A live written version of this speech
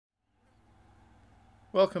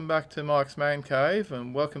Welcome back to Mike's Man Cave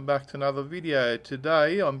and welcome back to another video.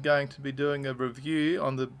 Today I'm going to be doing a review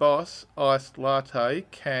on the Boss Iced Latte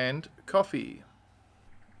canned coffee.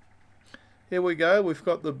 Here we go, we've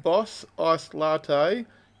got the Boss Iced Latte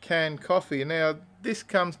canned coffee. Now this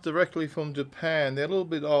comes directly from Japan. They're a little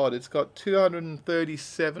bit odd. It's got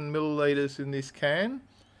 237 milliliters in this can.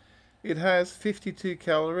 It has 52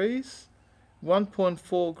 calories,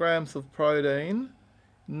 1.4 grams of protein,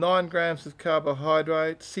 9 grams of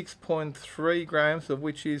carbohydrate, 6.3 grams of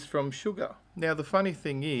which is from sugar. Now the funny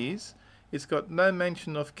thing is, it's got no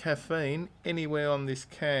mention of caffeine anywhere on this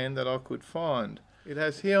can that I could find. It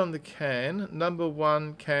has here on the can,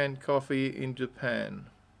 #1 canned coffee in Japan.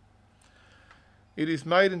 It is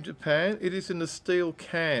made in Japan. It is in a steel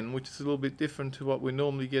can, which is a little bit different to what we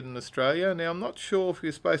normally get in Australia. Now I'm not sure if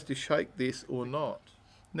you're supposed to shake this or not.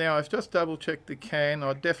 Now I've just double checked the can.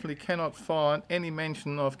 I definitely cannot find any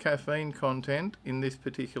mention of caffeine content in this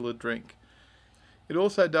particular drink. It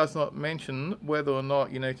also does not mention whether or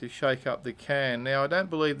not you need to shake up the can. Now I don't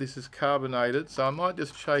believe this is carbonated, so I might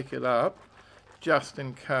just shake it up just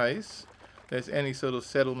in case there's any sort of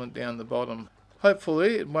settlement down the bottom.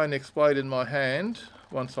 Hopefully it won't explode in my hand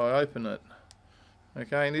once I open it.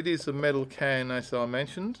 Okay, and it is a metal can as I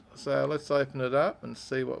mentioned, so let's open it up and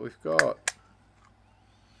see what we've got.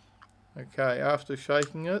 Okay, after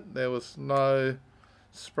shaking it, there was no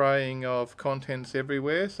spraying of contents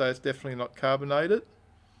everywhere, so it's definitely not carbonated.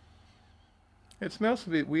 It smells a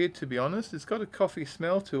bit weird, to be honest. It's got a coffee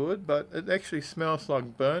smell to it, but it actually smells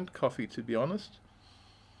like burnt coffee, to be honest.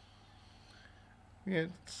 Yeah,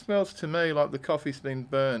 it smells to me like the coffee's been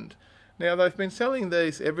burned. Now, they've been selling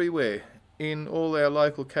these everywhere. In all our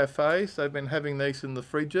local cafes, they've been having these in the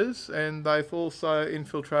fridges, and they've also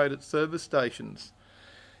infiltrated service stations.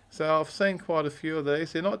 So I've seen quite a few of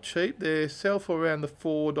these. They're not cheap. They sell for around the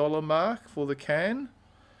 $4 mark for the can.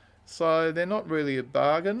 So they're not really a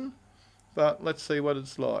bargain, but let's see what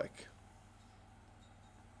it's like.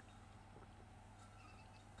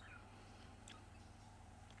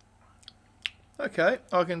 Okay,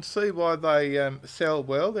 I can see why they sell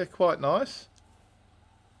well. They're quite nice.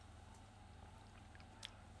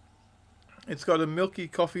 It's got a milky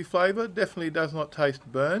coffee flavour. Definitely does not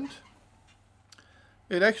taste burned.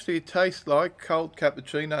 It actually tastes like cold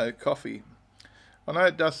cappuccino coffee. I know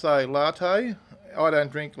it does say latte. I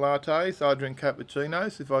don't drink lattes, I drink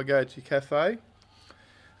cappuccinos if I go to a cafe.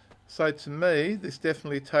 So to me, this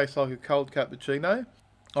definitely tastes like a cold cappuccino.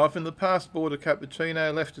 I've in the past bought a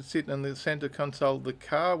cappuccino, left it sitting in the centre console of the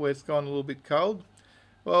car where it's gone a little bit cold.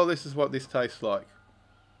 Well, this is what this tastes like.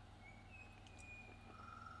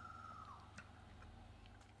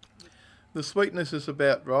 The sweetness is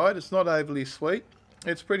about right. It's not overly sweet.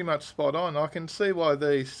 It's pretty much spot on. I can see why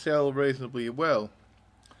these sell reasonably well.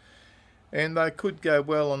 And they could go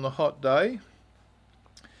well on a hot day.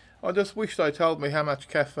 I just wish they told me how much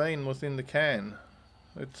caffeine was in the can.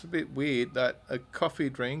 It's a bit weird that a coffee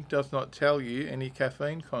drink does not tell you any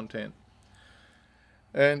caffeine content.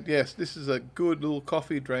 And yes, this is a good little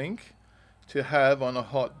coffee drink to have on a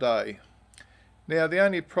hot day. Now the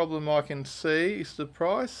only problem I can see is the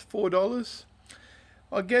price, $4.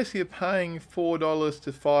 I guess you're paying $4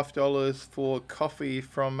 to $5 for coffee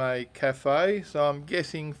from a cafe, so I'm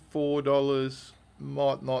guessing $4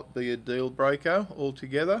 might not be a deal breaker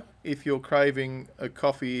altogether if you're craving a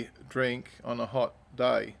coffee drink on a hot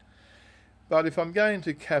day. But if I'm going to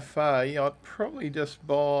a cafe, I'd probably just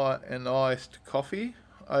buy an iced coffee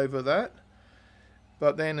over that.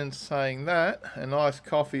 But then in saying that, an iced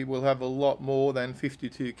coffee will have a lot more than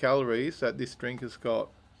 52 calories that this drink has got.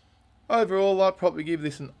 Overall, I'd probably give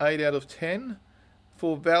this an 8 out of 10.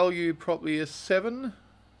 For value, probably a 7.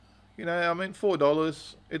 You know, I mean,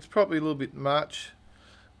 $4, it's probably a little bit much.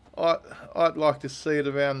 I'd like to see it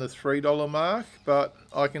around the $3 mark, but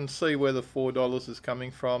I can see where the $4 is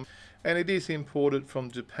coming from. And it is imported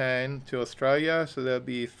from Japan to Australia, so there'll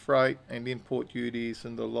be freight and import duties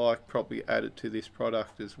and the like probably added to this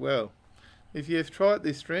product as well. If you've tried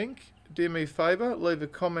this drink, do me a favour, leave a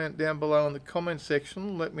comment down below in the comment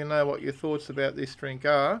section. Let me know what your thoughts about this drink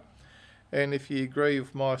are and if you agree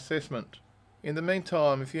with my assessment. In the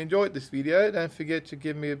meantime, if you enjoyed this video, don't forget to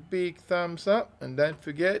give me a big thumbs up and don't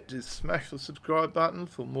forget to smash the subscribe button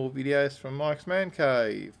for more videos from Mike's Man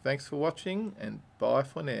Cave. Thanks for watching and bye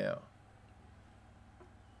for now.